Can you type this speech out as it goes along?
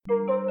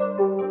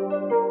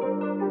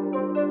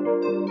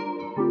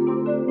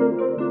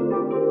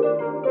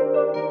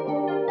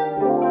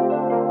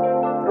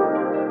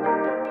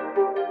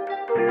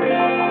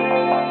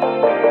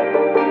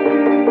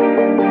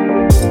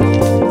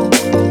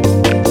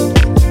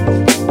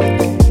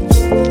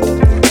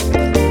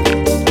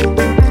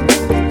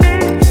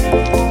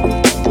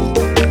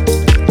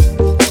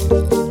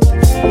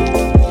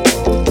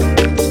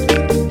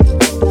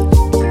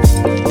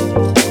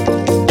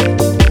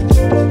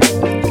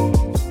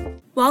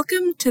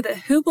Welcome to the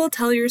Who Will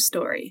Tell Your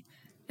Story,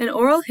 an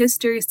oral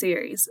history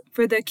series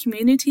for the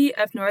Community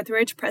of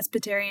Northridge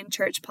Presbyterian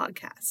Church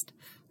podcast.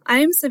 I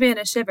am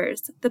Savannah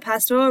Shivers, the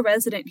pastoral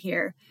resident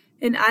here,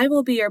 and I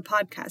will be your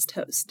podcast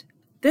host.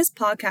 This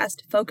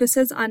podcast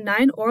focuses on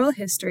 9 oral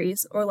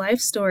histories or life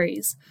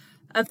stories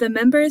of the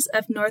members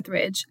of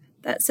Northridge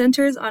that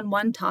centers on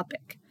one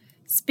topic,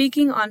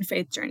 speaking on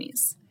faith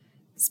journeys.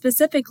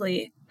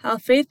 Specifically, how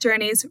faith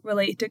journeys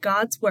relate to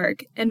God's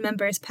work in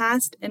members'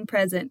 past and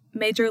present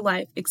major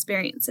life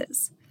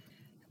experiences.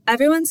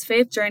 Everyone's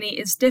faith journey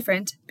is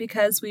different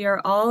because we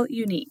are all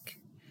unique.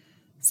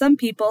 Some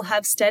people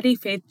have steady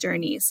faith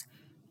journeys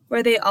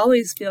where they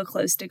always feel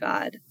close to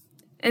God,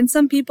 and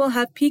some people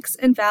have peaks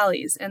and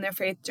valleys in their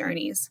faith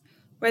journeys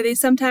where they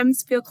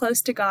sometimes feel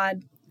close to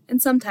God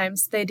and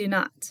sometimes they do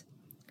not.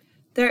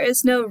 There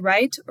is no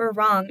right or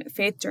wrong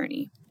faith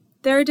journey.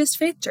 There are just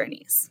faith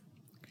journeys.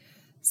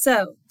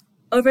 So,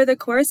 over the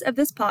course of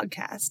this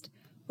podcast,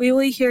 we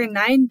will hear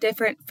 9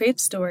 different faith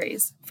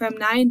stories from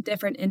 9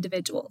 different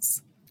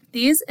individuals.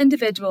 These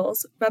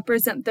individuals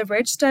represent the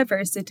rich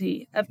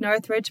diversity of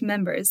Northridge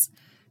members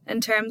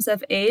in terms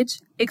of age,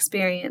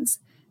 experience,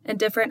 and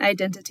different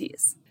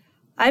identities.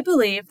 I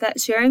believe that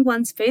sharing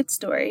one's faith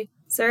story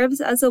serves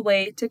as a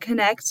way to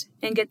connect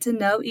and get to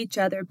know each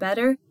other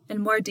better and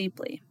more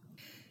deeply.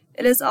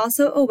 It is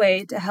also a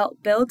way to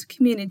help build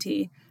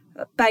community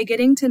by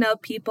getting to know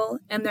people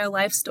and their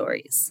life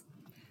stories.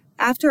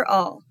 After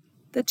all,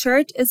 the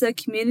church is a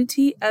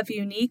community of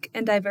unique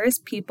and diverse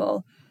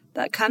people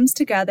that comes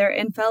together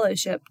in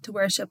fellowship to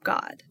worship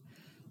God.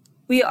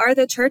 We are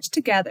the church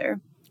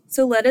together,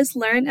 so let us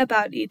learn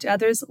about each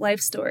other's life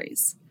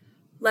stories.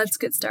 Let's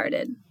get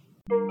started.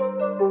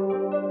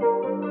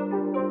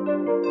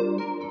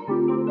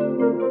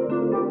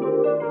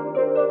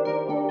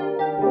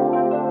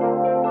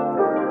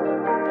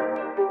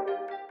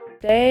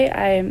 Today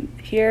I'm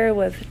here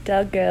with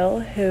Doug Gill,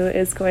 who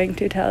is going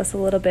to tell us a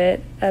little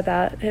bit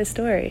about his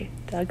story.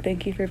 Doug,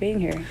 thank you for being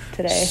here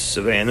today.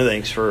 Savannah,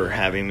 thanks for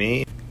having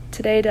me.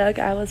 Today, Doug,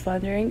 I was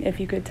wondering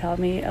if you could tell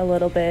me a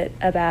little bit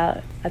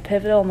about a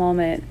pivotal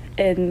moment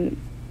in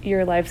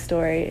your life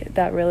story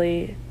that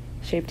really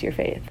shaped your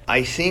faith.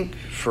 I think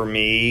for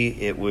me,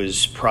 it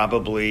was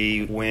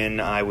probably when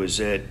I was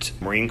at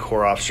Marine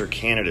Corps Officer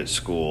Candidate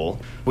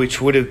School,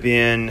 which would have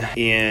been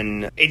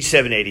in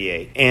 87,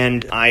 88.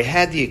 And I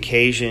had the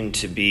occasion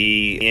to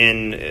be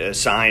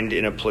assigned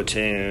in a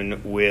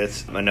platoon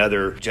with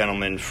another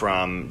gentleman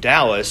from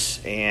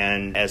Dallas.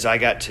 And as I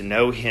got to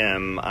know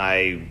him,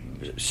 I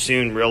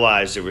soon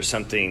realized there was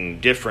something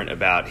different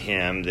about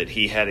him, that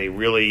he had a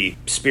really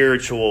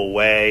spiritual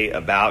way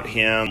about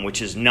him,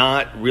 which is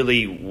not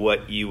really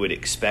what you would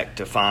expect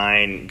to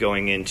find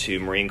going into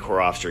Marine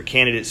Corps Officer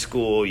Candidate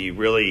School. You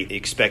really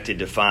expected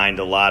to find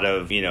a lot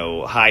of,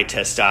 high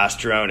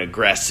testosterone,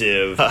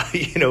 aggressive,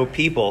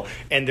 people,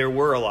 and there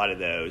were a lot of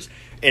those.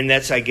 And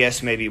that's, I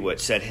guess, maybe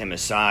what set him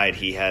aside.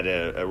 He had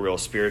a real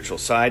spiritual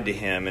side to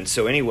him. And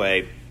so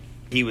anyway,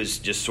 he was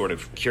just sort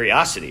of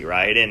curiosity,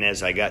 right? And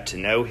as I got to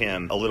know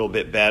him a little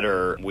bit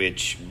better,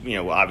 which,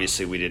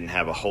 obviously we didn't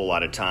have a whole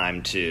lot of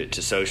time to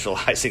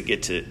socialize and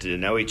get to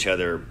know each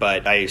other,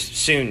 but I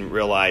soon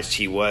realized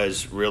he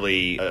was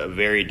really a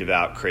very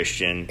devout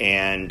Christian.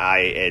 And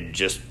I had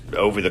just,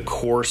 over the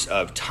course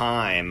of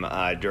time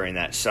during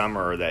that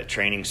summer, that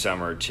training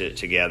summer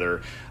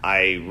together,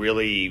 I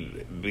really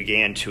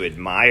began to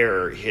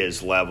admire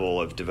his level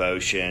of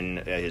devotion,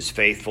 his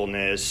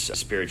faithfulness,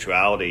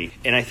 spirituality.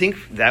 And I think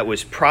that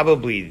was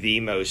probably the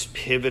most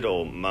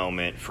pivotal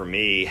moment for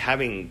me,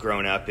 having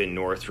grown up in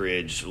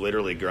Northridge,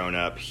 literally grown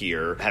up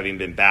here, having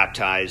been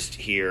baptized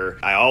here.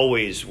 I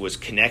always was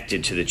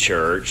connected to the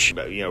church,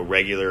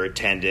 regular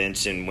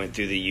attendance, and went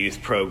through the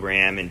youth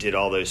program and did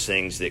all those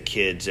things that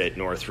kids at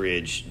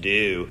Northridge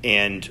do.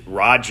 And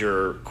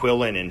Roger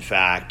Quillen, in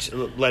fact,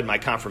 led my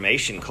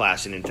confirmation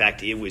class, and in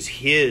fact, it was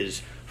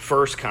his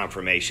first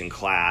confirmation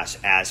class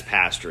as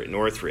pastor at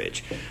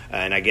Northridge.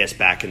 And I guess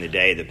back in the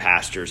day, the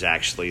pastors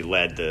actually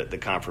led the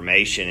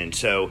confirmation. And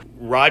so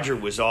Roger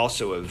was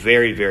also a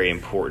very, very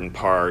important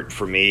part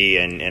for me.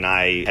 And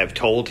I have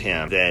told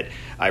him that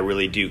I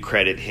really do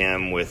credit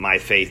him with my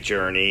faith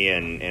journey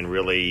and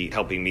really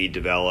helping me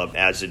develop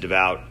as a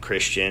devout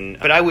Christian.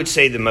 But I would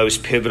say the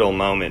most pivotal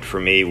moment for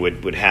me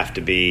would have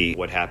to be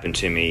what happened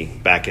to me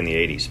back in the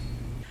 80s.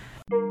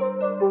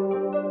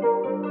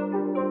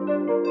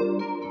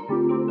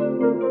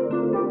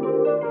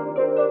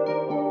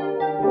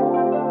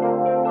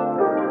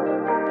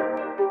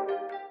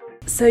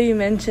 So you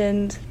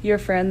mentioned your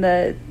friend,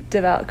 the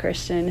devout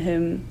Christian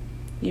whom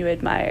you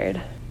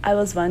admired. I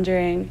was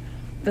wondering,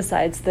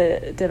 besides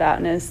the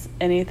devoutness,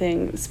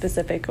 anything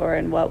specific, or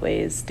in what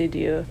ways did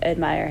you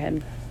admire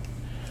him?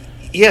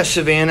 Yeah,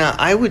 Savannah,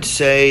 I would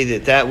say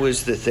that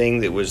was the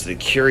thing that was the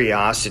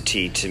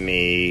curiosity to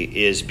me,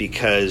 is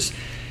because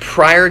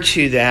prior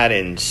to that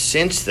and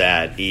since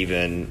that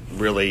even,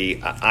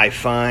 really, I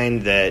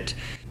find that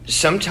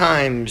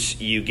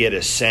sometimes you get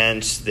a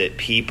sense that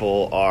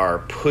people are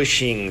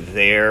pushing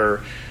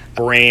their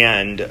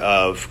brand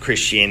of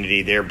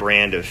Christianity, their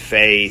brand of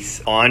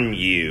faith on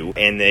you,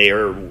 and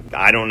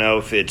I don't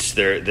know if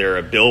they're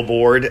a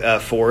billboard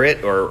for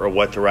it or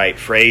what the right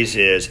phrase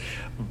is,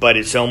 but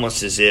it's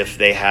almost as if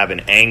they have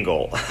an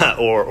angle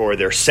or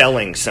they're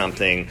selling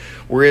something.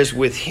 Whereas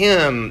with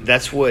him,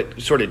 that's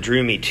what sort of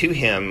drew me to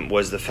him,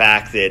 was the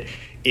fact that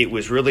it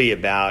was really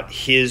about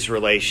his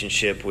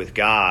relationship with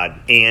God.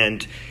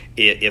 And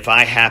if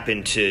I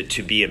happened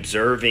to be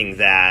observing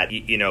that,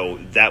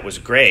 that was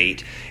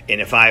great.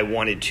 And if I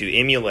wanted to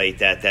emulate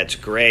that, that's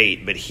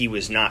great. But he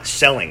was not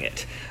selling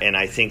it. And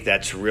I think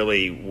that's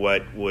really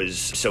what was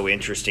so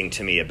interesting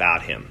to me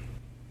about him.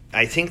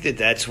 I think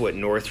that's what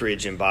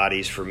Northridge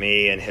embodies for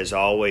me, and has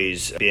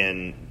always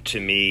been, to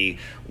me,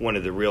 one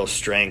of the real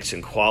strengths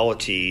and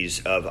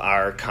qualities of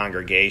our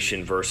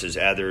congregation versus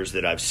others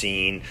that I've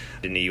seen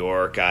in New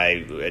York.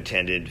 I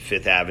attended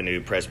Fifth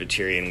Avenue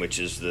Presbyterian, which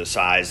is the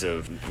size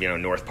of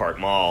North Park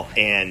Mall,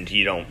 and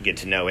you don't get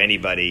to know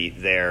anybody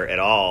there at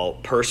all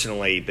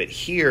personally. But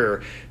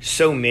here,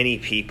 so many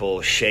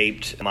people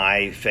shaped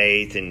my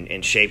faith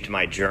and shaped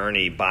my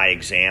journey by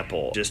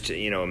example. Just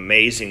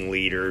amazing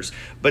leaders,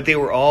 but they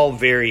were all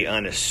very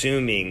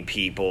unassuming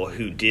people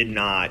who did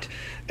not,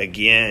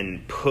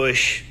 again,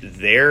 push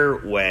their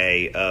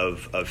way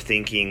of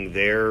thinking,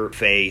 their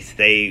faith.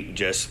 They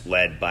just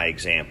led by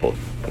example,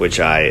 which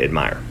I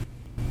admire.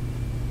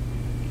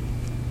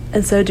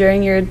 And so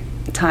during your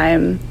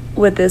time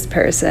with this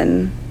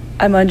person,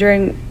 I'm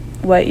wondering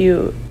what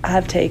you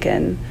have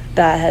taken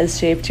that has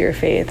shaped your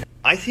faith.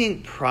 I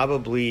think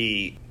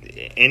probably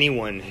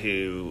anyone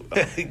who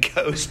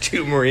goes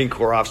to Marine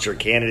Corps Officer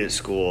Candidate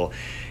School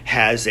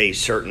has a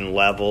certain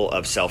level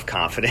of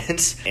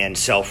self-confidence and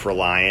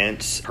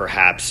self-reliance,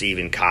 perhaps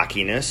even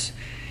cockiness.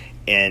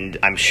 And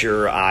I'm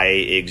sure I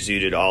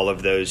exuded all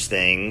of those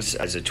things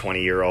as a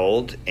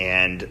 20-year-old.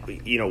 And,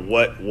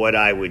 what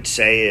I would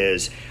say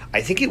is,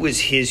 I think it was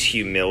his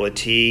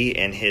humility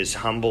and his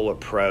humble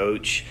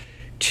approach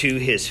to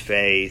his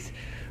faith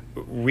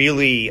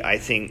really, I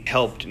think,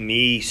 helped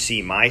me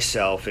see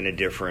myself in a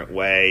different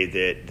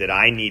way, that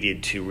I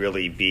needed to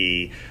really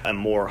be a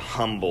more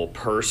humble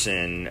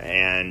person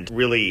and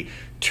really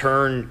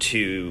turn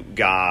to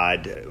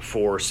God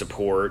for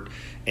support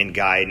and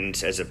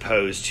guidance as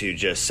opposed to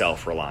just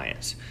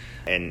self-reliance.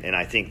 And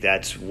I think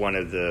that's one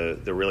of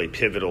the really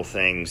pivotal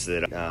things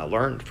that I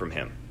learned from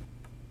him.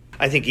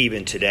 I think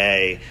even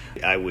today,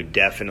 I would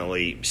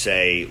definitely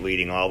say,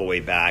 leading all the way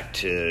back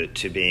to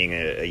being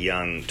a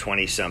young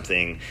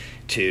 20-something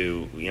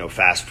to,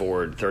 fast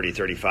forward 30,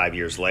 35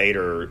 years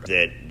later,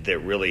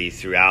 that really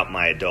throughout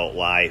my adult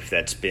life,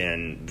 that's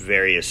been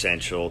very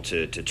essential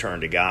to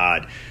turn to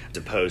God as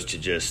opposed to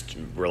just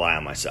rely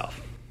on myself.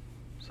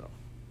 So,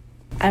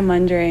 I'm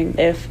wondering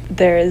if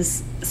there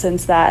is,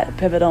 since that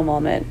pivotal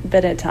moment,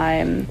 been a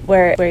time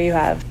where you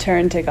have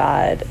turned to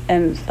God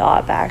and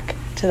thought back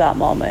to that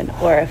moment,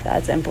 or if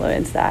that's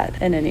influenced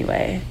that in any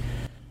way.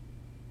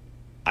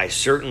 I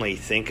certainly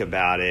think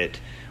about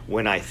it.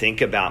 When I think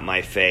about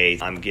my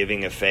faith, I'm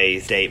giving a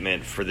faith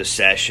statement for the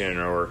session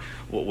or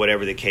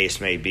whatever the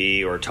case may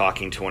be, or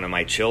talking to one of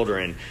my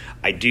children.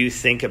 I do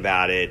think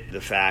about it,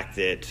 the fact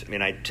that,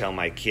 I tell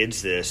my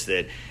kids this,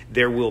 that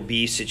there will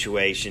be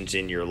situations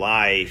in your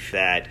life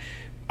that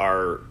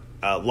are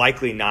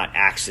likely not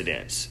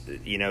accidents,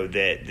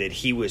 that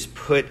he was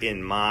put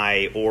in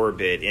my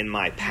orbit, in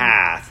my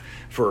path,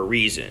 for a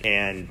reason.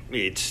 And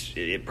it's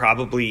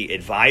probably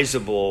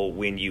advisable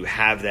when you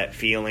have that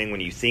feeling,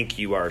 when you think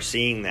you are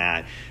seeing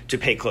that, to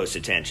pay close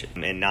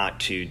attention and not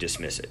to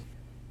dismiss it.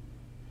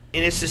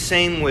 And it's the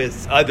same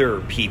with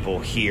other people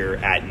here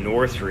at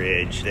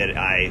Northridge that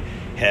I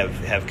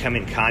have come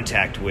in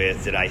contact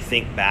with, that I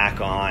think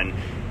back on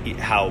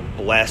how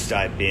blessed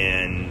I've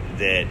been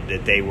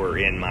that they were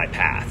in my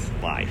path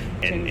life,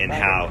 and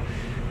how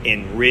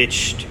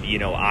enriched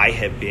I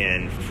have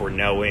been for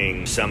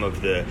knowing some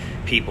of the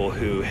people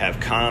who have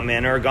come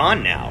and are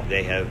gone now.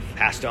 They have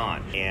passed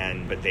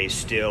on, but they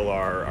still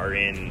are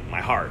in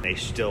my heart. They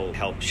still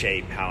help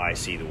shape how I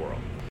see the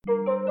world.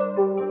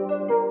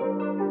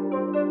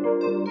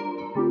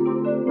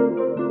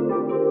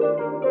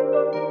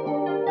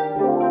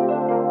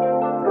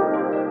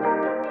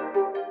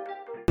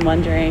 I'm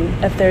wondering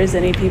if there's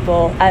any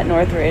people at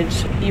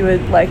Northridge you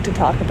would like to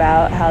talk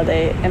about how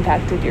they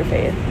impacted your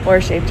faith or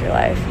shaped your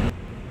life.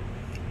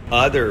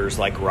 Others,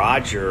 like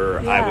Roger,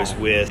 I was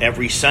with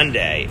every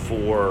Sunday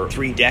for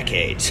 3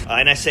 decades.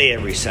 And I say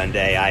every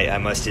Sunday, I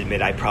must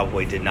admit I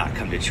probably did not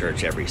come to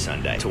church every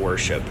Sunday to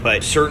worship,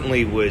 but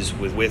certainly was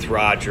with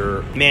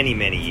Roger many,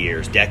 many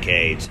years,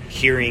 decades,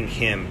 hearing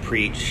him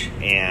preach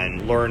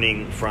and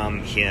learning from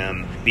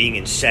him, being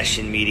in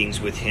session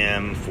meetings with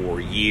him for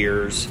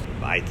years.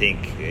 I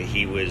think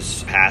he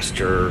was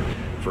pastor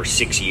for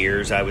 6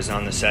 years I was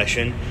on the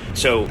session.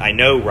 So I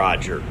know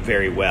Roger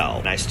very well,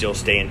 and I still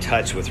stay in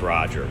touch with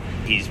Roger.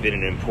 He's been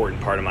an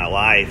important part of my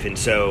life, and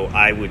so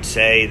I would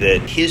say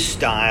that his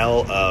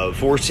style of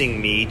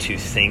forcing me to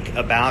think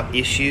about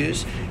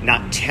issues,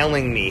 not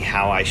telling me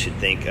how I should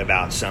think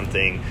about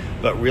something,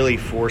 but really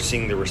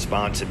forcing the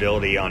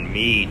responsibility on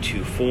me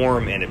to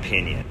form an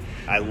opinion.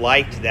 I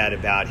liked that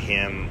about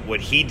him.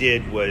 What he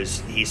did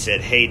was he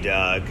said, "Hey,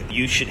 Doug,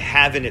 you should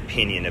have an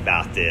opinion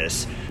about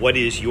this. What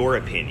is your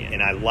opinion?"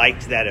 And I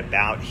liked that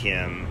about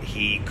him.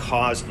 He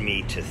caused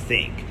me to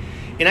think.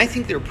 And I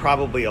think there are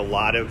probably a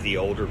lot of the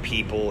older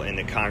people in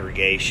the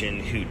congregation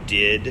who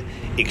did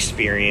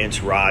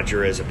experience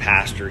Roger as a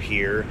pastor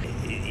here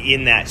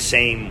in that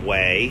same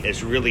way,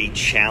 as really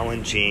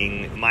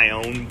challenging my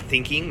own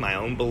thinking, my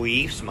own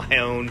beliefs, my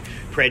own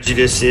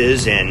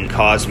prejudices, and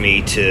caused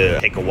me to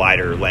take a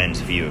wider lens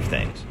view of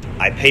things.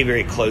 I pay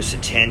very close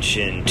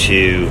attention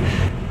to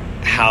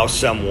how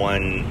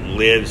someone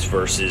lives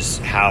versus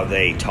how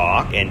they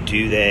talk, and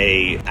do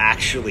they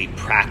actually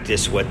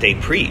practice what they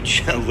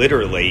preach?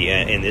 Literally,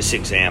 in this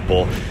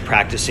example,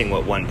 practicing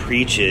what one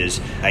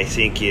preaches, I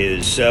think,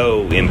 is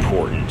so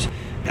important.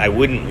 I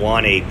wouldn't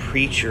want a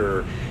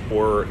preacher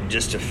or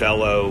just a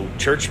fellow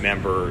church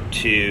member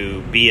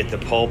to be at the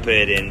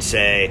pulpit and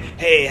say,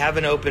 "Hey, have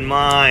an open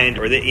mind,"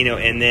 or that,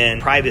 and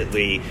then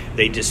privately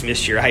they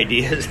dismiss your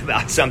ideas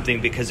about something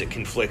because it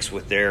conflicts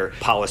with their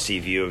policy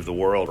view of the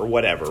world or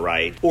whatever,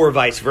 right? Or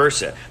vice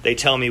versa. They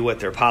tell me what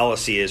their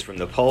policy is from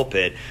the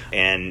pulpit,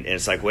 and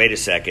it's like, wait a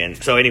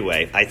second. So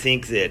anyway, I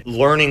think that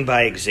learning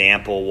by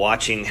example,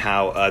 watching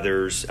how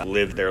others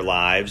live their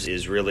lives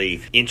is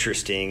really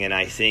interesting, and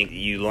I think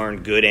you learn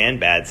good and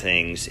bad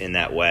things in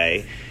that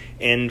way.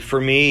 And for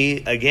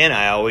me, again,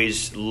 I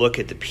always look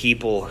at the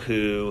people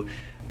who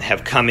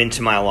have come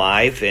into my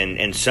life,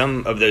 and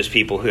some of those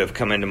people who have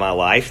come into my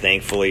life,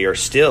 thankfully, are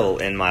still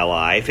in my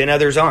life, and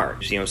others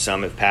aren't.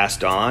 Some have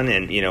passed on,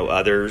 and,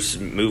 others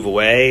move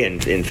away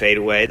and fade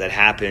away. That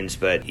happens,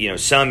 but,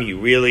 some you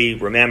really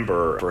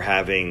remember for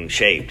having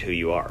shaped who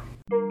you are.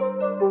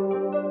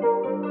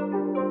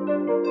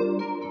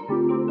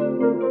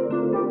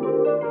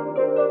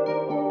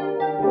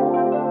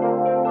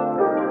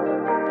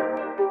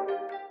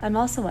 I'm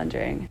also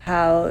wondering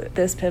how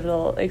this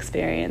pivotal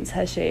experience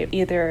has shaped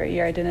either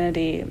your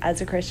identity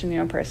as a Christian,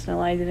 your own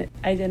personal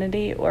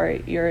identity, or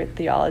your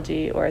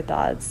theology or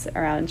thoughts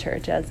around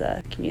church as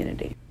a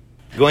community.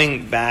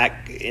 Going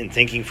back and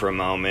thinking for a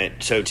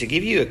moment, so to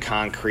give you a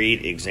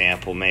concrete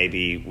example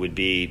maybe would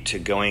be to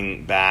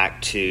going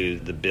back to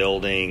the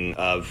building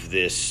of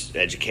this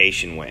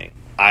education wing.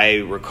 I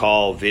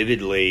recall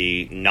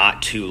vividly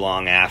not too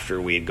long after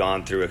we had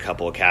gone through a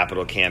couple of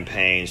capital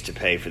campaigns to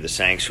pay for the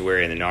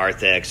sanctuary and the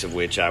narthex, of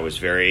which I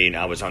was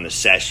on the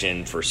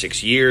session for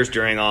 6 years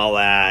during all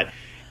that,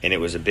 and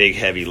it was a big,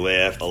 heavy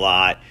lift, a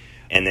lot.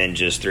 And then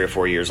just 3 or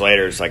 4 years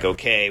later, it's like,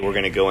 okay, we're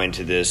going to go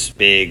into this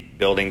big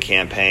building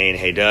campaign.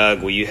 Hey,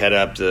 Doug, will you head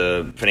up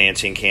the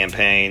financing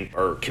campaign,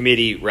 or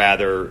committee,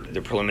 rather,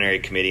 the preliminary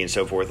committee and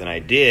so forth? And I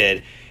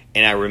did.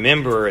 And I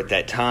remember at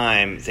that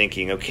time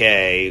thinking,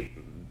 okay,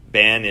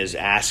 Ben is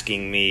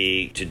asking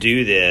me to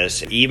do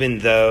this, even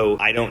though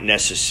I don't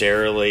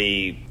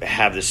necessarily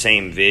have the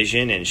same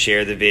vision and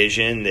share the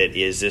vision that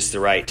is this the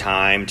right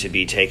time to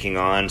be taking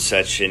on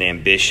such an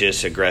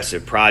ambitious,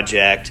 aggressive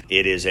project.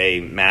 It is a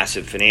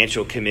massive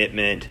financial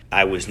commitment.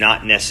 I was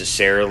not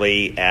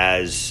necessarily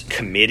as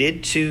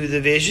committed to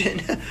the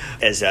vision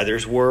as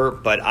others were,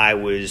 but I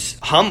was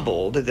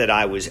humbled that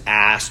I was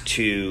asked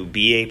to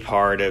be a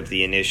part of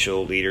the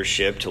initial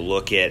leadership to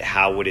look at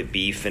how would it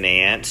be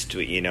financed,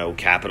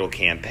 capital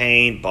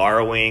campaign,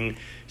 borrowing,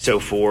 so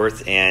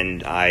forth,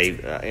 and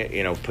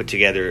I, put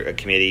together a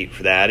committee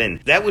for that, and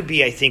that would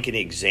be, I think, an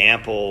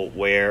example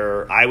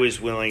where I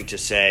was willing to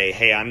say,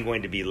 hey, I'm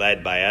going to be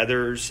led by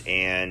others,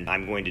 and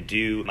I'm going to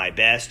do my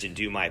best and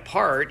do my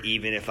part,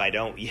 even if I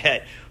don't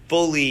yet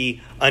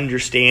fully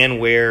understand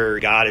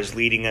where God is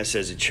leading us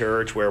as a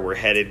church, where we're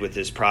headed with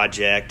this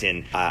project,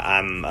 and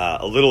I'm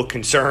a little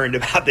concerned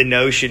about the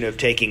notion of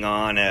taking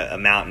on a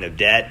mountain of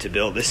debt to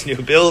build this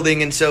new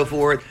building and so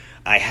forth.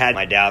 I had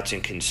my doubts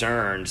and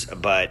concerns,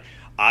 but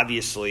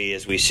obviously,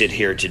 as we sit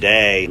here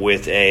today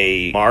with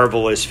a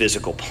marvelous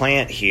physical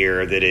plant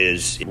here that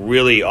is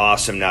really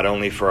awesome, not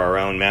only for our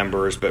own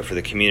members, but for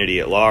the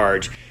community at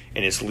large,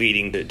 and it's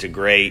leading to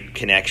great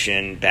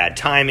connection, bad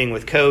timing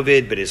with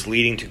COVID, but it's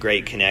leading to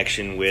great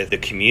connection with the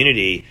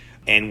community,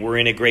 and we're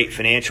in a great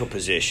financial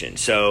position.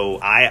 So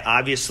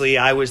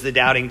I was the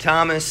doubting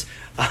Thomas,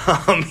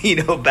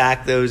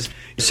 back those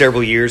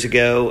several years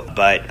ago,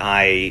 but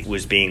I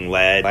was being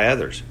led by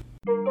others.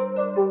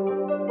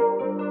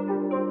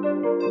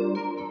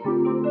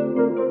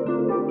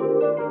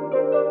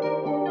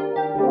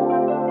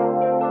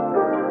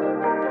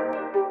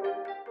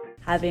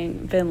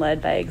 Having been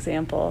led by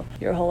example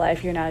your whole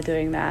life, you're now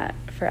doing that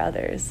for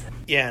others.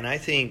 Yeah, and I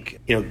think,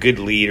 good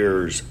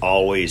leaders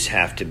always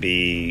have to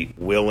be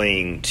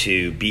willing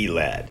to be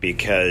led,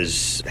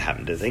 because I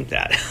happen to think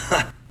that.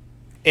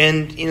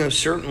 And,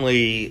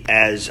 certainly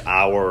as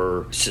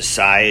our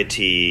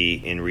society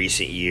in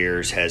recent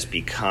years has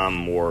become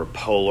more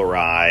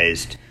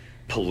polarized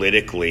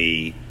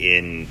politically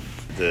in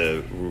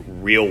the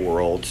real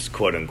world,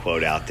 quote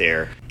unquote, out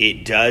there,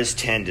 it does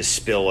tend to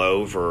spill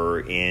over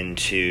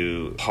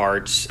into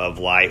parts of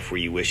life where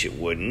you wish it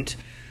wouldn't.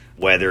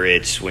 Whether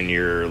it's when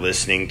you're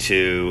listening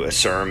to a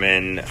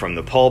sermon from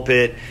the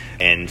pulpit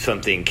and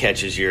something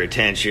catches your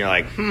attention, you're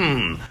like,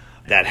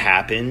 that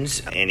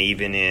happens. And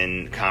even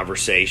in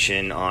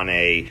conversation on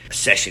a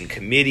session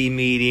committee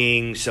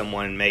meeting,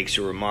 someone makes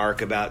a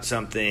remark about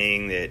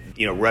something that,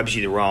 rubs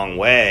you the wrong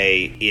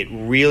way. It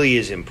really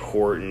is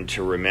important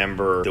to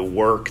remember the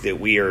work that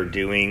we are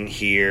doing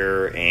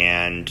here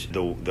and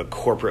the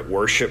corporate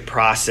worship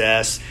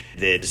process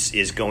that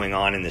is going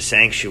on in the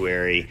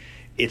sanctuary.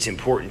 It's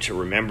important to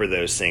remember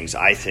those things,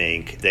 I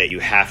think, that you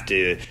have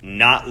to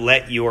not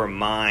let your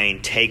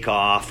mind take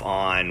off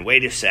on,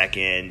 wait a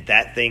second,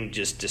 that thing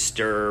just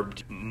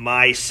disturbed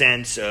my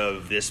sense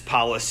of this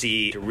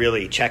policy, to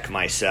really check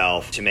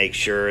myself to make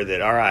sure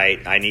that, all right,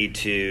 I need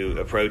to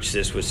approach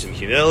this with some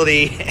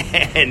humility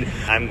and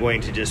I'm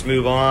going to just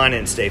move on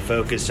and stay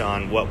focused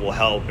on what will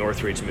help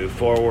Northridge move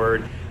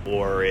forward.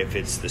 Or if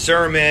it's the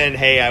sermon,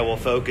 hey, I will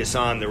focus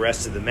on the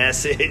rest of the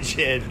message,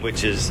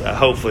 which is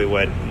hopefully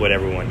what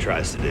everyone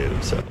tries to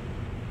do. So,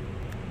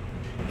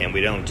 and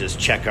we don't just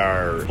check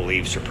our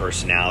beliefs or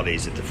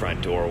personalities at the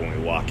front door when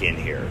we walk in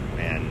here.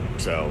 And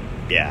so,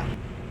 yeah.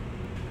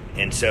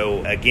 And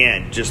so,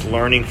 again, just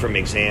learning from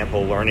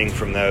example, learning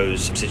from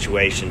those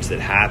situations that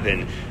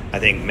happen, I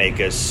think make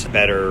us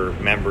better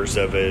members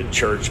of a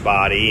church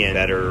body and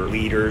better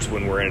leaders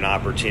when we're in an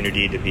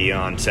opportunity to be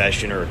on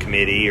session or a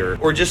committee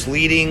or just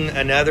leading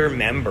another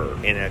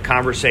member in a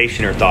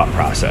conversation or thought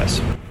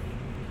process.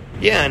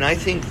 Yeah, and I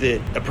think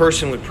that a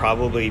person would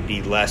probably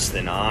be less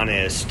than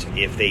honest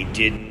if they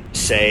didn't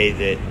say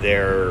that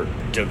their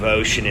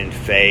devotion and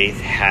faith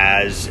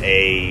has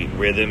a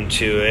rhythm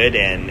to it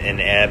and an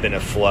ebb and a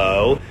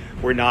flow.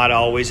 We're not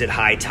always at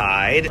high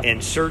tide,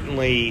 and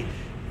certainly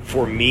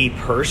for me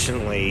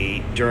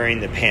personally, during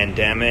the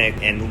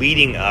pandemic and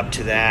leading up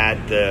to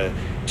that, the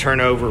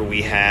turnover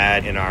we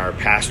had in our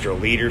pastoral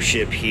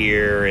leadership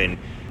here and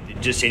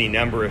just any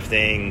number of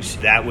things,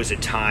 that was a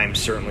time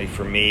certainly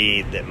for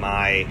me that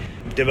my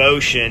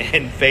devotion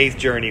and faith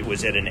journey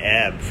was at an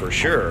ebb for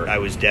sure. I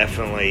was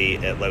definitely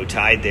at low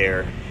tide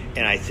there.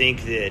 And I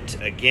think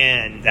that,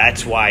 again,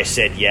 that's why I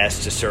said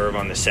yes to serve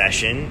on the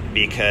session,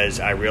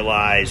 because I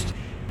realized,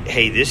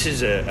 hey, this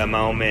is a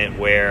moment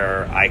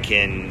where I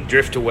can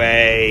drift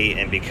away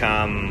and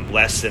become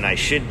less than I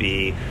should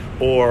be,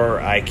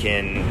 or I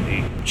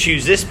can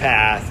choose this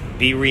path,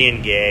 be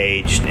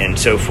re-engaged, and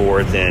so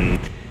forth. And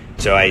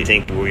so I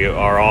think we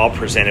are all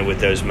presented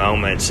with those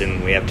moments,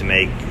 and we have to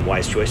make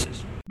wise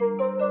choices.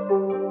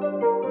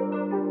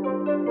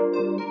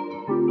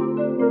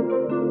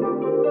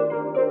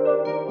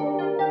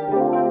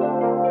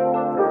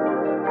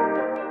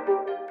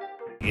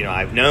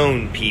 I've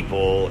known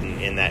people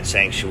in that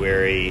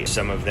sanctuary,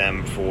 some of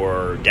them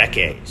for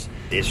decades.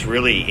 It's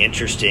really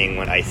interesting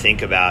when I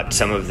think about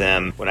some of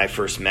them. When I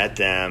first met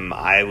them,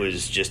 I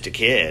was just a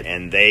kid,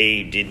 and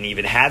they didn't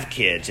even have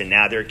kids, and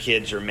now their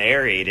kids are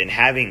married and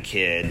having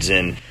kids.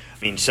 And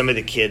some of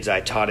the kids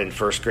I taught in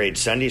first grade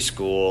Sunday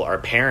school are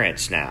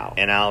parents now.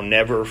 And I'll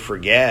never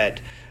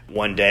forget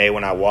one day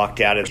when I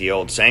walked out of the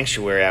old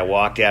sanctuary, I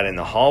walked out in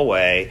the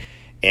hallway,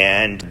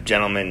 and a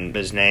gentleman,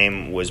 his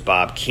name was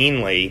Bob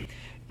Keenley.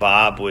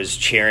 Bob was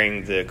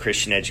chairing the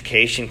Christian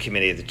Education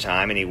Committee at the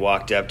time, and he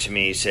walked up to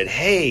me and said,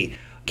 hey,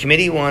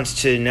 committee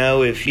wants to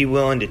know if you're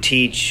willing to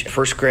teach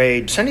first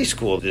grade Sunday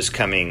school this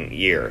coming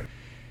year.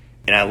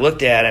 And I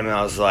looked at him and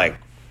I was like,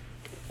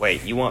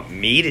 wait, you want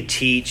me to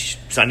teach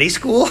Sunday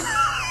school?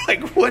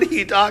 Like, what are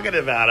you talking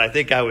about? I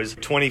think I was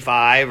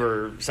 25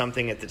 or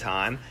something at the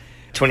time,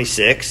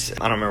 26. I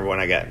don't remember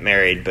when I got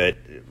married, but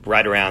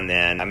right around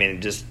then. I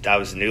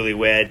was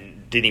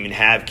newlywed, didn't even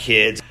have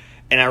kids.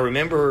 And I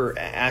remember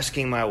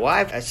asking my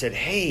wife, I said,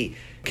 hey,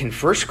 can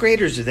first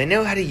graders, do they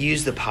know how to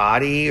use the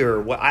potty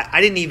or what?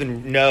 I didn't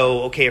even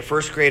know, okay, a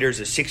first grader is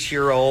a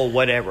 6-year-old,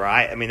 whatever.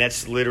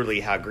 That's literally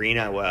how green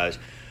I was.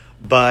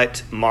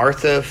 But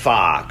Martha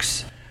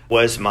Fox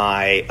was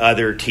my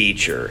other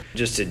teacher,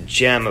 just a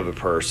gem of a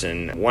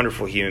person,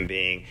 wonderful human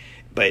being.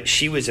 But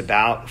she was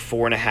about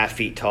 4.5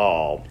 feet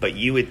tall, but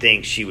you would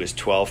think she was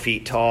 12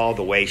 feet tall,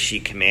 the way she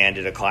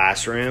commanded a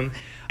classroom.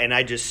 And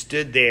I just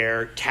stood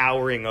there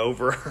towering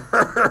over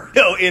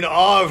her, in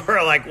awe of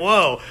her, like,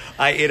 whoa,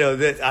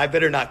 I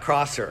better not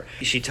cross her.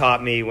 She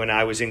taught me when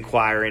I was in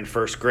choir in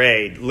first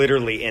grade,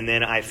 literally, and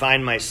then I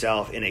find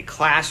myself in a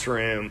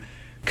classroom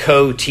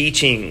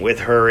co-teaching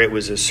with her. It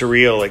was a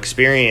surreal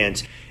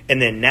experience.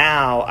 And then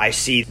now I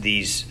see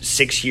these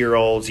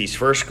 6-year-olds, these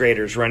first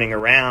graders running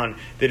around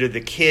that are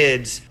the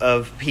kids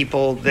of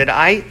people that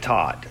I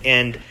taught.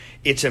 And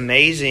it's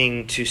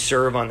amazing to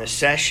serve on the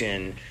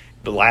session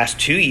the last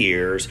 2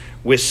 years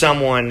with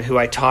someone who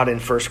I taught in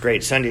first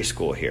grade Sunday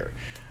school here,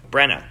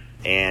 Brenna,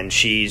 and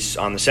she's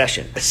on the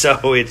session.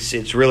 So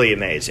it's really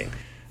amazing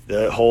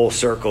the whole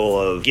circle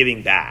of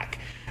giving back.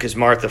 Because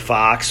Martha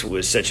Fox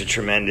was such a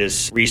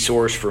tremendous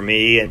resource for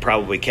me and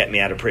probably kept me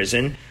out of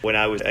prison when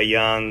I was a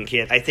young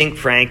kid. I think,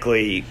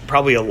 frankly,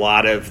 probably a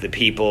lot of the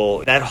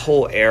people, that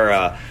whole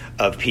era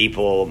of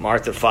people,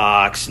 Martha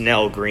Fox,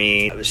 Nell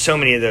Green, so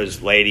many of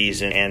those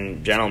ladies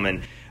and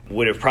gentlemen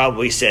would have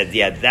probably said,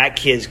 yeah, that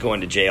kid's going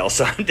to jail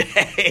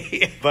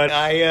someday. But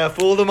I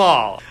fooled them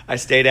all. I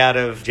stayed out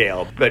of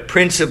jail, but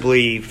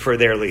principally for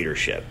their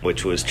leadership,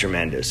 which was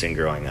tremendous in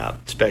growing up,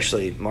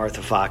 especially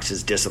Martha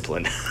Fox's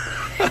discipline.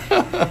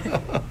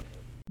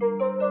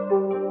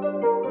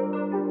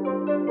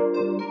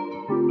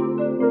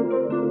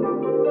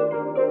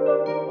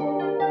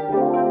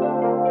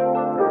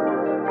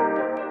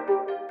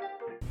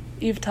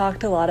 You've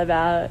talked a lot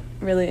about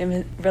really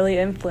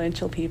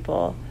influential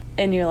people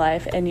in your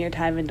life and your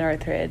time in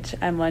Northridge.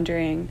 I'm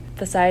wondering,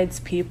 besides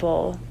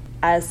people,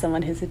 as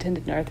someone who's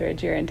attended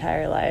Northridge your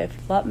entire life,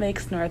 what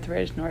makes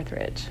Northridge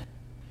Northridge?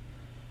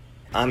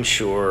 I'm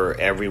sure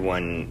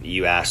everyone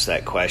you ask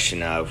that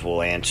question of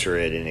will answer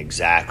it in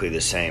exactly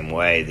the same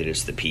way, that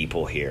it's the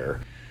people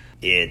here.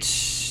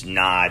 It's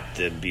not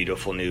the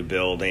beautiful new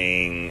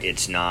building.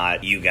 It's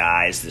not you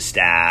guys, the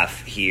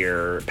staff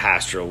here,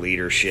 pastoral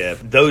leadership.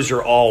 Those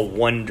are all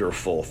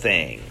wonderful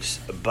things.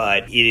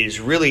 But it is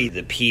really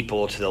the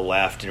people to the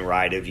left and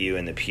right of you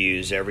in the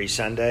pews every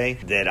Sunday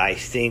that I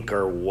think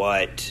are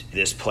what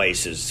this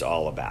place is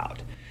all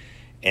about.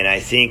 And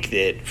I think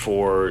that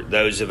for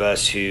those of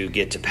us who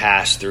get to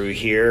pass through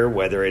here,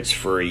 whether it's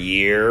for a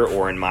year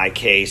or in my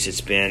case,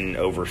 it's been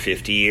over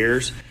 50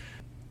 years,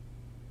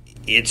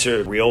 it's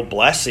a real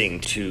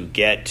blessing to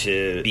get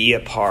to be a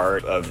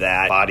part of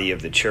that body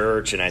of the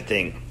church. And I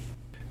think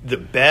the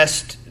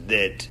best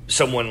that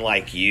someone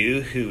like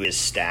you who is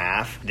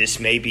staff, this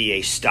may be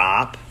a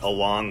stop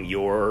along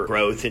your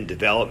growth and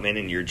development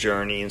and your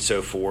journey and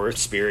so forth,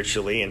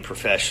 spiritually and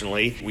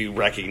professionally. We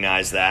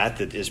recognize that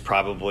is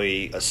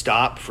probably a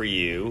stop for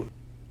you,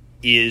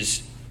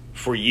 is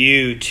for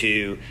you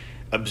to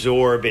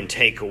absorb and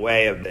take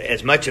away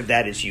as much of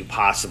that as you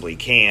possibly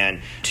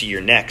can to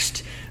your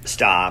next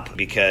stop,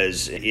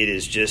 because it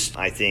is just,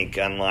 I think,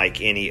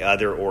 unlike any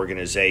other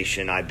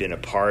organization I've been a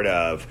part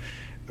of,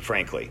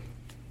 frankly.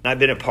 I've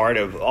been a part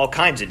of all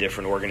kinds of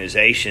different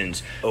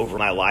organizations over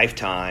my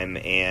lifetime,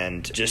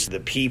 and just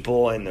the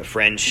people and the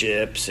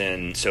friendships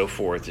and so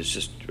forth is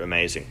just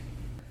amazing.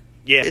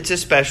 Yeah, it's a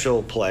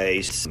special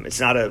place. It's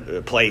not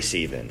a place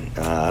even.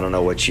 I don't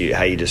know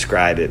how you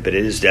describe it, but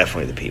it is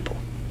definitely the people,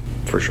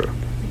 for sure.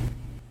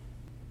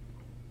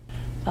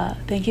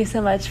 Thank you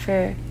so much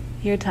for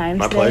your time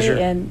My today pleasure.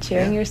 and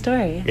sharing your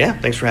story. Yeah,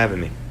 thanks for having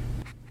me.